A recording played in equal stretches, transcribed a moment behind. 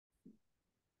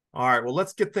All right, well,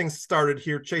 let's get things started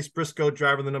here. Chase Briscoe,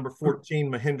 driving the number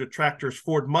 14 Mahindra Tractors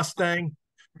Ford Mustang,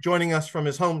 joining us from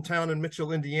his hometown in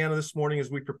Mitchell, Indiana this morning as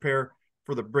we prepare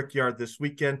for the Brickyard this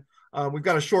weekend. We've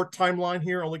got a short timeline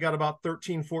here, only got about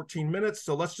 13, 14 minutes,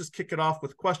 so let's just kick it off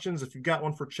with questions. If you've got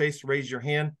one for Chase, raise your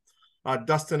hand.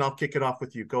 Dustin, I'll kick it off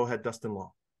with you. Go ahead, Dustin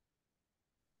Long.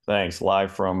 Thanks.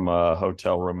 Live from a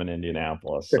hotel room in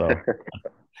Indianapolis. So,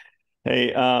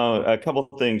 hey, a couple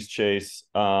of things, Chase.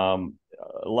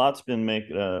 A lot's been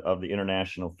made of the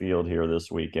international field here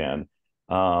this weekend.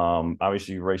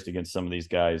 Obviously, you raced against some of these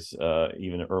guys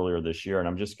even earlier this year, and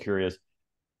I'm just curious,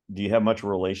 do you have much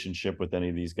relationship with any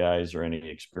of these guys or any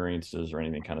experiences or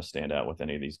anything kind of stand out with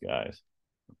any of these guys?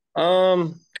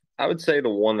 Um, I would say the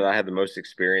one that I had the most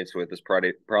experience with is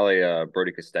probably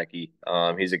Brody Kostecki.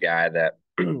 He's a guy that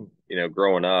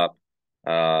growing up,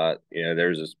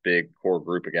 there's this big core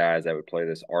group of guys that would play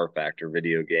this R Factor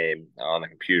video game on the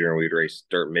computer, and we'd race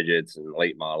dirt midgets and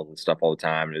late models and stuff all the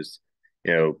time. And it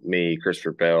was, me,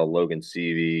 Christopher Bell, Logan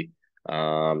Seavey,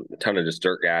 a ton of just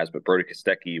dirt guys, but Brody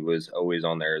Kostecki was always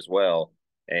on there as well,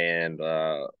 and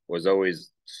was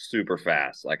always super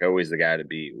fast, like always the guy to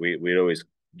beat. We'd always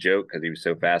joke because he was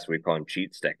so fast. We'd call him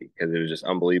Cheat Stecky because it was just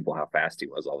unbelievable how fast he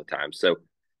was all the time. So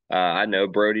I know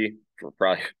Brody for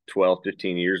probably 12,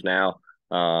 15 years now.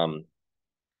 I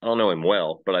don't know him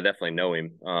well, but I definitely know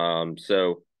him.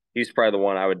 So he's probably the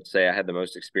one I would say I had the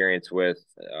most experience with.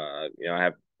 I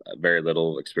have very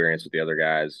little experience with the other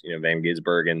guys. Van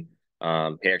Gisbergen.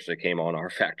 He actually came on our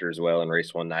factor as well and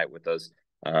raced one night with us.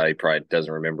 He probably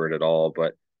doesn't remember it at all,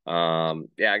 but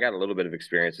yeah, I got a little bit of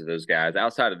experience with those guys.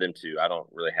 Outside of them two, I don't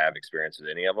really have experience with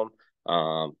any of them.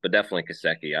 But definitely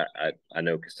Kostecki. I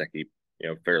know Kostecki,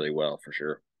 fairly well for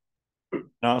sure.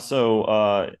 Also,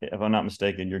 if I'm not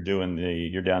mistaken, you're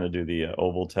down to do the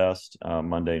oval test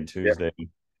Monday and Yeah. Tuesday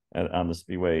on the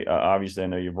Speedway. Obviously, I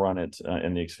know you've run it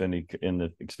in the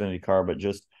Xfinity car, but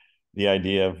just the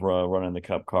idea of running the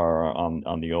Cup car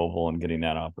on the oval and getting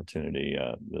that opportunity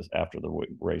this after the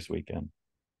race weekend.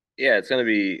 Yeah, it's going to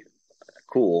be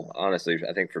cool. Honestly,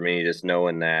 I think for me, just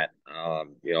knowing that,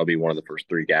 I'll be one of the first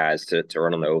three guys to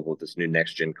run on the oval with this new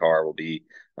next gen car will be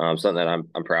something that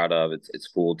I'm proud of. It's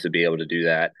cool to be able to do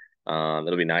that.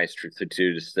 It'll be nice, truthfully,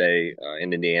 too, to stay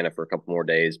in Indiana for a couple more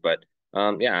days. But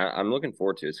yeah, I'm looking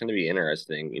forward to it. It's going to be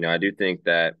interesting. I do think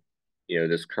that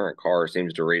this current car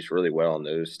seems to race really well on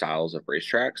those styles of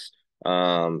racetracks.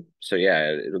 So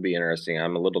yeah, it'll be interesting.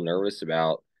 I'm a little nervous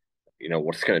about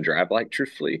what it's going to drive like,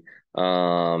 truthfully,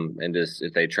 and just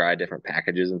if they try different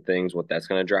packages and things, what that's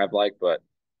going to drive like. But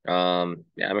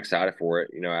yeah, I'm excited for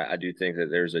it. I do think that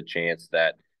there's a chance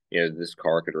that this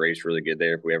car could race really good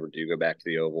there if we ever do go back to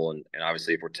the oval, and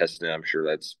obviously if we're testing it, I'm sure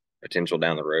that's potential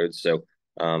down the road. So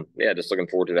yeah, just looking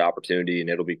forward to the opportunity, and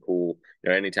it'll be cool.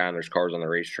 Anytime there's cars on the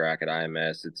racetrack at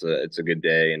IMS, it's a good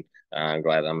day, and I'm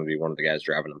glad I'm going to be one of the guys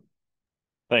driving them.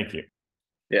 Thank you.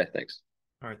 Yeah, thanks.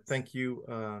 All right, thank you,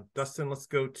 Dustin. Let's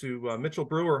go to Mitchell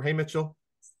Brewer. Hey, Mitchell.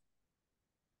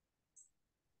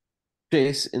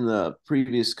 Chase, in the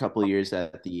previous couple of years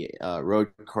at the road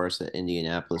course at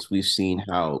Indianapolis, we've seen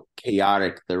how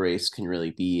chaotic the race can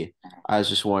really be. I was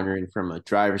just wondering, from a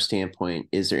driver standpoint,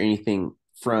 is there anything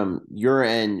from your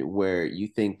end where you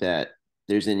think that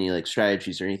there's any like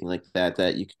strategies or anything like that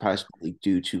that you could possibly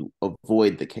do to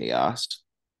avoid the chaos?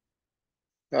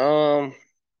 Um,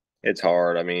 It's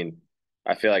hard. I mean,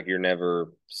 I feel like you're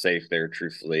never safe there,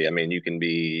 truthfully. I mean, you can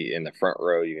be in the front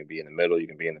row, you can be in the middle, you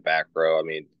can be in the back row. I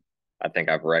mean, I think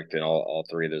I've wrecked in all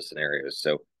three of those scenarios.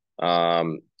 So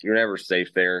you're never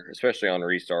safe there, especially on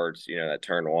restarts. That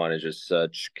turn one is just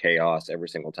such chaos every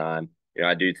single time.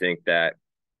 I do think that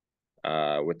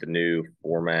with the new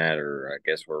format, or I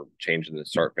guess we're changing the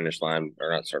start finish line,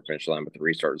 or not start finish line, but the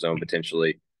restart zone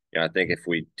potentially. I think if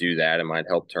we do that, it might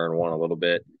help turn one a little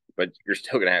bit, but you're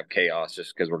still going to have chaos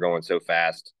just because we're going so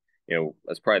fast.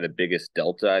 That's probably the biggest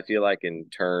delta I feel like in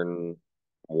turn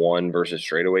one versus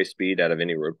straightaway speed out of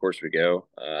any road course we go.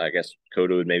 I guess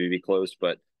Coda would maybe be close,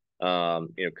 but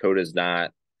Coda's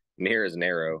not near as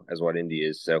narrow as what Indy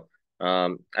is. So I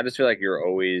just feel like you're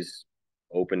always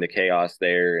open to chaos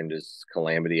there and just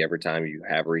calamity every time you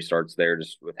have restarts there,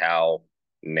 just with how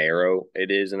narrow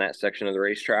it is in that section of the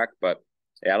racetrack. But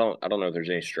yeah, I don't know if there's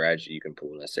any strategy you can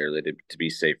pull necessarily to be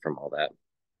safe from all that.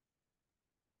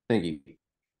 Thank you.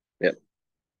 Yep.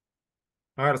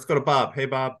 All right, let's go to Bob. Hey,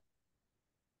 Bob.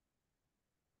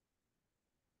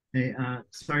 Hey,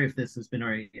 sorry if this has been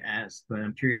already asked, but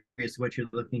I'm curious what you're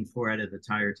looking for out of the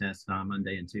tire test on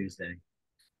Monday and Tuesday.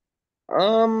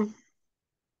 Um,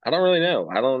 I don't really know.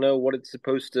 I don't know what it's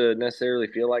supposed to necessarily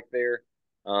feel like there.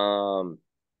 Um,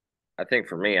 I think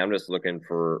for me, I'm just looking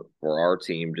for our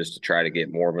team just to try to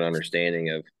get more of an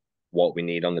understanding of what we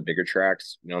need on the bigger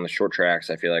tracks. You know, on the short tracks,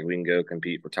 I feel like we can go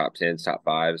compete for top tens, top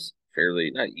fives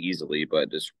fairly, not easily, but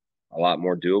just a lot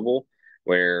more doable.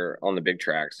 Where on the big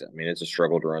tracks, I mean, it's a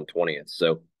struggle to run 20th.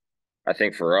 So I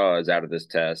think for us out of this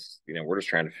test, you know, we're just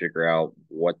trying to figure out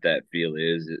what that feel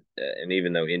is. And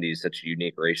even though Indy is such a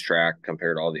unique racetrack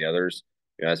compared to all the others,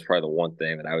 you know, that's probably the one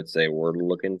thing that I would say we're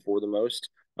looking for the most.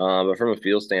 But from a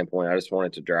feel standpoint, I just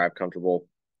wanted to drive comfortable.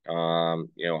 You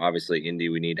know, obviously Indy,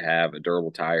 we need to have a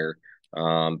durable tire.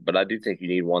 But I do think you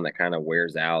need one that kind of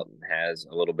wears out and has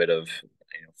a little bit of,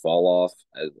 you know, fall off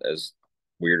as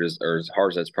weird as, or as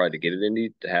hard as that's probably to get it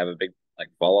Indy to have a big like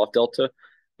fall off delta.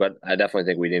 But I definitely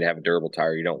think we need to have a durable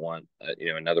tire. You don't want, you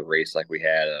know, another race like we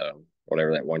had,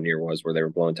 whatever that one year was, where they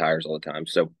were blowing tires all the time.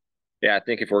 So, yeah, I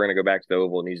think if we're going to go back to the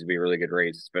oval, it needs to be a really good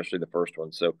race, especially the first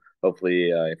one. So,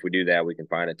 hopefully, if we do that, we can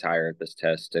find a tire at this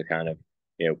test to kind of,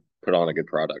 you know, put on a good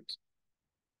product.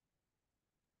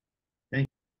 Thank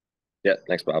Yeah,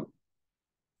 thanks, Bob.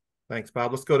 Thanks,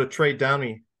 Bob. Let's go to Trey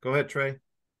Downey. Go ahead, Trey.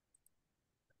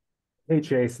 Hey,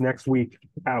 Chase, next week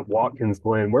at Watkins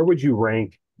Glen, where would you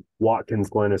rank Watkins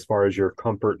Glen as far as your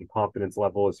comfort and confidence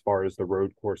level as far as the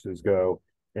road courses go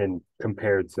and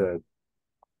compared to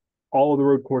all of the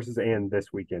road courses and this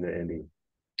weekend at Indy?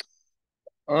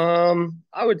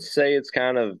 I would say it's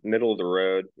kind of middle of the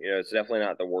road. You know, it's definitely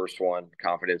not the worst one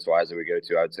confidence wise that we go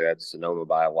to. I would say that's Sonoma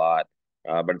by a lot.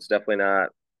 But it's definitely not,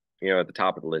 you know, at the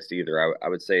top of the list either. I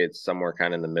would say it's somewhere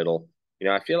kind of in the middle. You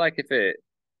know, I feel like if it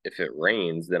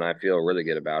rains, then I feel really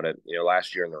good about it. You know,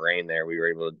 last year in the rain there, we were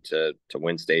able to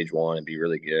win stage one and be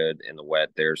really good in the wet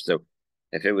there. So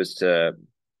if it was to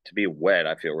be wet,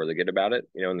 I feel really good about it.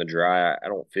 You know, in the dry, I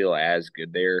don't feel as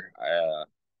good there.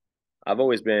 I've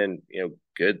always been, you know,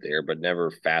 good there, but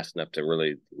never fast enough to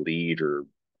really lead or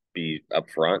be up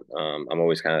front. I'm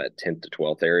always kind of that 10th to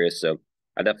 12th area. So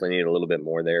I definitely need a little bit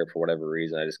more there for whatever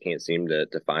reason. I just can't seem to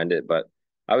find it. But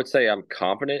I would say I'm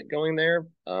confident going there.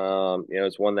 You know,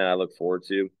 it's one that I look forward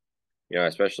to, you know,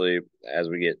 especially as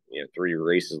we get, you know, 3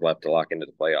 races left to lock into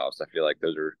the playoffs. I feel like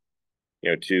those are,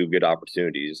 you know, 2 good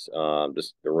opportunities.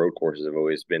 Just the road courses have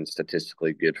always been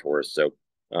statistically good for us. So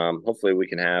hopefully we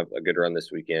can have a good run this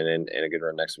weekend and a good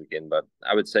run next weekend. But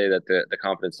I would say that the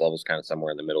confidence level is kind of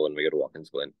somewhere in the middle when we go to Watkins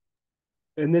Glen.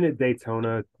 And then at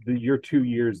Daytona, your 2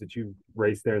 years that you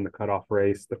raced there in the cutoff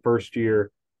race, the first year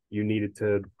you needed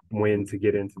to win to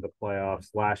get into the playoffs.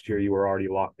 Last year you were already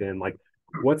locked in. Like,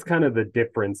 what's kind of the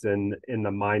difference in the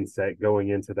mindset going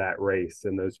into that race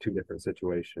in those 2 different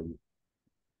situations?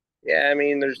 Yeah, I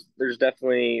mean, there's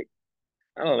definitely,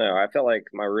 I don't know. I felt like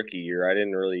my rookie year, I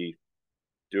didn't really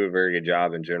do a very good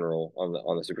job in general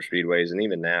on the super speedways, and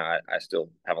even now, I still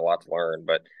have a lot to learn.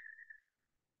 But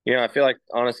you know, I feel like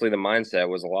honestly the mindset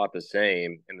was a lot the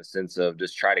same in the sense of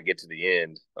just try to get to the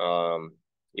end.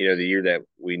 You know, the year that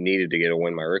we needed to get a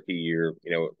win my rookie year,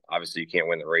 you know, obviously you can't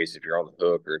win the race if you're on the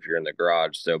hook or if you're in the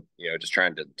garage. So, you know, just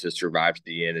trying to survive to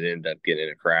the end and end up getting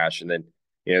in a crash. And then,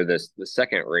 you know, the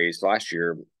second race last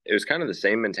year, it was kind of the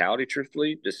same mentality,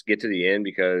 truthfully, just get to the end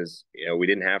because, you know, we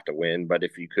didn't have to win, but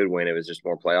if you could win, it was just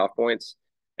more playoff points.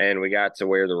 And we got to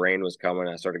where the rain was coming.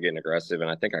 I started getting aggressive and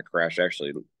I think I crashed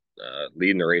actually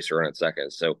leading the race around in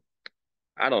second. So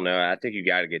I don't know. I think you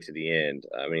got to get to the end.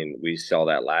 I mean, we saw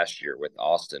that last year with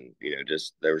Austin. You know,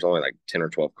 just there was only like 10 or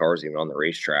 12 cars even on the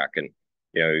racetrack, and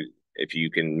you know, if you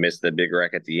can miss the big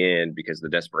wreck at the end because the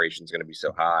desperation is going to be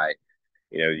so high,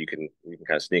 you know, you can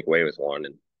kind of sneak away with one.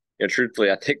 And you know,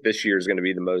 truthfully, I think this year is going to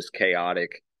be the most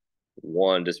chaotic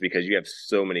one, just because you have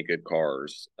so many good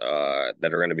cars that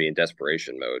are going to be in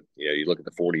desperation mode. You know, you look at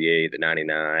the 48, the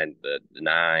 99, the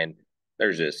 9.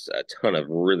 There's just a ton of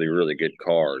really, really good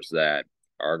cars that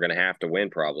are going to have to win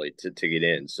probably to get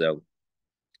in. So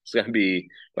it's going to be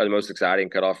probably the most exciting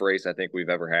cutoff race I think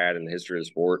we've ever had in the history of the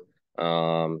sport.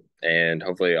 And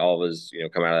hopefully all of us, you know,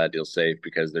 come out of that deal safe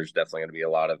because there's definitely going to be a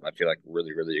lot of, I feel like,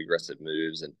 really, really aggressive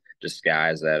moves and just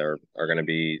guys that are going to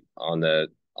be on the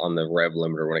rev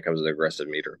limiter when it comes to the aggressive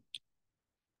meter.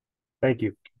 Thank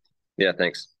you. Yeah,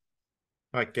 thanks.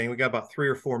 All right, gang, we got about 3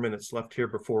 or 4 minutes left here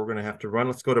before we're going to have to run.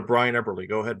 Let's go to Brian Eberly.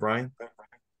 Go ahead, Brian.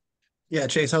 Yeah,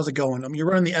 Chase, how's it going? You're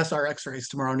running the SRX race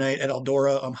tomorrow night at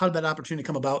Eldora. How did that opportunity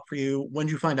come about for you? When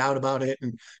did you find out about it?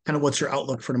 And kind of what's your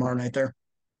outlook for tomorrow night there?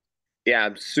 Yeah,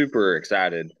 I'm super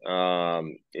excited. You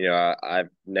know, I've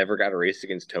never got a race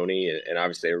against Tony, and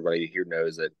obviously everybody here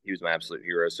knows that he was my absolute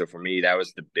hero. So for me, that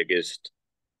was the biggest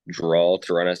draw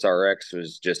to run SRX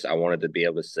was just I wanted to be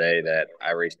able to say that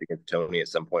I raced against Tony at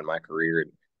some point in my career,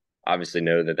 and obviously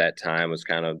know that that time was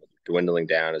kind of dwindling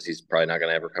down as he's probably not going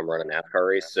to ever come run a NASCAR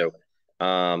race. So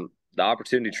the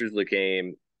opportunity truthfully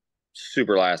came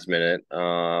super last minute.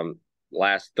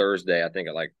 Last Thursday, I think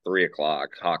at like 3 o'clock,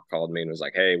 Hawk called me and was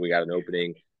like, "Hey, we got an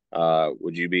opening.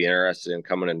 Would you be interested in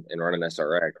coming and running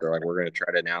SRX?" They're like, "We're going to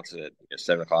try to announce it at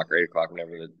 7 o'clock or 8 o'clock,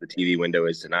 whenever the TV window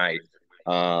is tonight."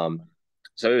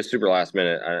 So it was super last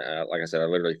minute. Like I said, I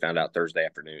literally found out Thursday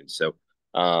afternoon. So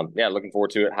yeah, looking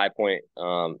forward to it. High Point,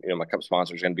 my cup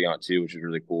sponsor is going to be on it too, which is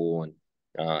really cool. And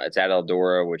it's at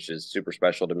Eldora, which is super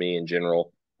special to me in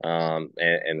general.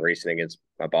 And racing against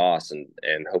my boss, and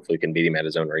hopefully can beat him at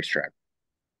his own racetrack.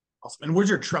 Awesome. And where's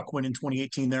your truck win in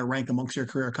 2018 there rank amongst your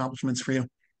career accomplishments for you?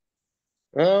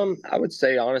 I would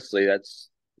say honestly that's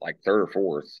like third or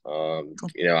fourth.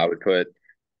 I would put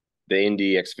the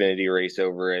Indy Xfinity race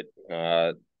over it.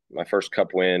 My first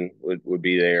cup win would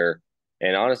be there.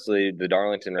 And honestly, the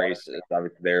Darlington race is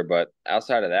obviously there. But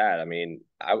outside of that, I mean,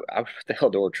 I would put the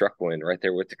Eldora truck win right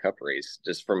there with the cup race,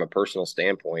 just from a personal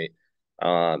standpoint.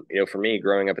 For me,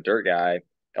 growing up a dirt guy,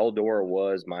 Eldora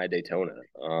was my Daytona.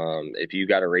 If you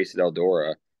got a race at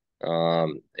Eldora,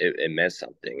 it meant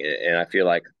something. And I feel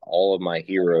like all of my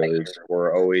heroes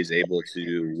were always able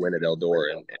to win at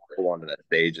Eldora and pull onto that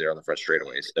stage there on the front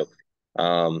straightaway. So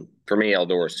for me,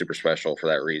 Eldora is super special for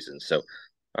that reason. So,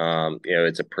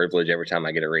 it's a privilege every time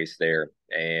I get a race there,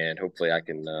 and hopefully I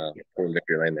can pull in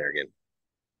victory lane there again.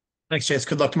 Thanks, Chase.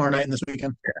 Good luck tomorrow night and this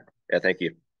weekend. Yeah, thank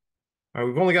you. All right,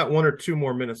 we've only got 1 or 2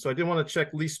 more minutes, so I did want to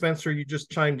check. Lee Spencer, you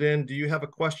just chimed in. Do you have a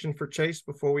question for Chase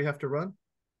before we have to run?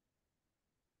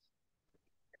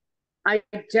 I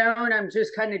don't. I'm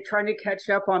just kind of trying to catch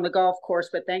up on the golf course,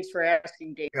 but thanks for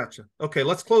asking, Dave. Gotcha. Okay,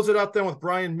 let's close it out then with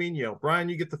Brian Mino. Brian,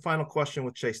 you get the final question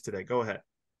with Chase today. Go ahead.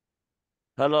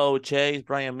 Hello, Chase.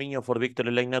 Brian Mino for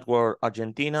Victory Lane Network,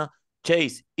 Argentina.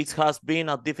 Chase, it has been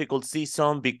a difficult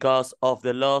season because of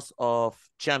the loss of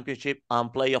championship and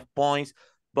playoff points,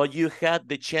 but you had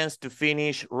the chance to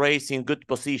finish race in good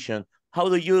position. How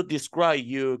do you describe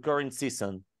your current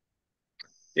season?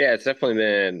 Yeah, it's definitely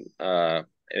been an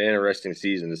interesting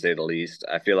season, to say the least.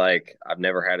 I feel like I've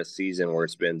never had a season where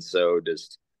it's been so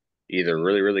just either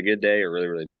really, really good day or really,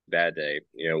 really bad day.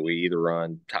 We either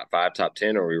run top 5, top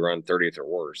 10, or we run 30th or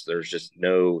worse. There's just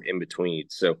no in between.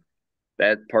 So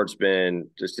that part's been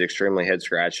just extremely head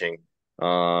scratching.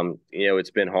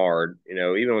 It's been hard,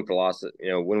 even with the loss,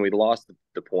 when we lost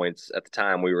the points at the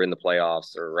time, we were in the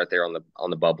playoffs or right there on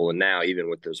the bubble. And now, even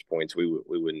with those points, we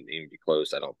wouldn't even be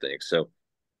close, I don't think. So,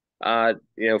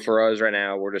 for us right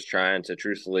now, we're just trying to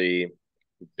truthfully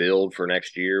build for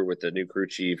next year with the new crew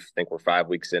chief. I think we're 5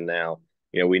 weeks in now.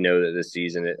 We know that this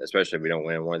season, especially if we don't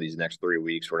win one of these next 3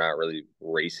 weeks, we're not really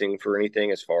racing for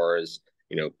anything as far as,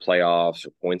 playoffs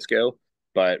or points go,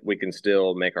 but we can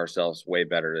still make ourselves way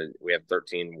better. We have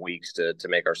 13 weeks to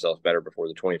make ourselves better before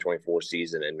the 2024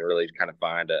 season and really kind of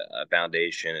find a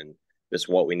foundation and just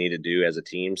what we need to do as a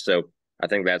team. So I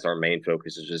think that's our main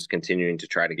focus, is just continuing to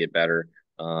try to get better.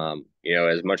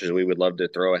 As much as we would love to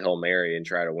throw a Hail Mary and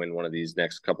try to win one of these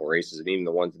next couple races, and even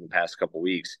the ones in the past couple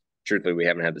weeks, truthfully, we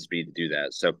haven't had the speed to do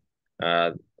that. So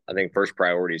I think first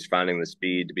priority is finding the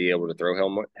speed to be able to throw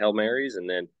Hail Marys, and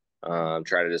then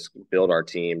try to just build our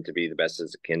team to be the best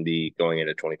as it can be going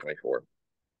into 2024.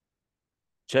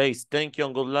 Chase, thank you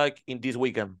and good luck in this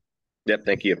weekend. Yep,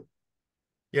 thank you.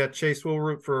 Yeah, Chase, we'll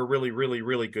root for a really, really,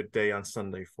 really good day on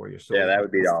Sunday for you. So yeah, that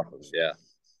would be awesome. Yeah.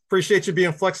 Appreciate you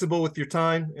being flexible with your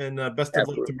time, and best of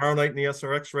luck Absolutely. tomorrow night in the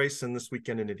SRX race and this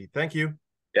weekend in Indy. Thank you.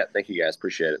 Yeah, thank you guys.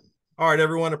 Appreciate it. All right,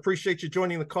 everyone. Appreciate you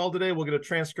joining the call today. We'll get a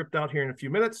transcript out here in a few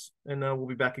minutes, and we'll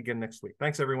be back again next week.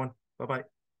 Thanks, everyone. Bye-bye.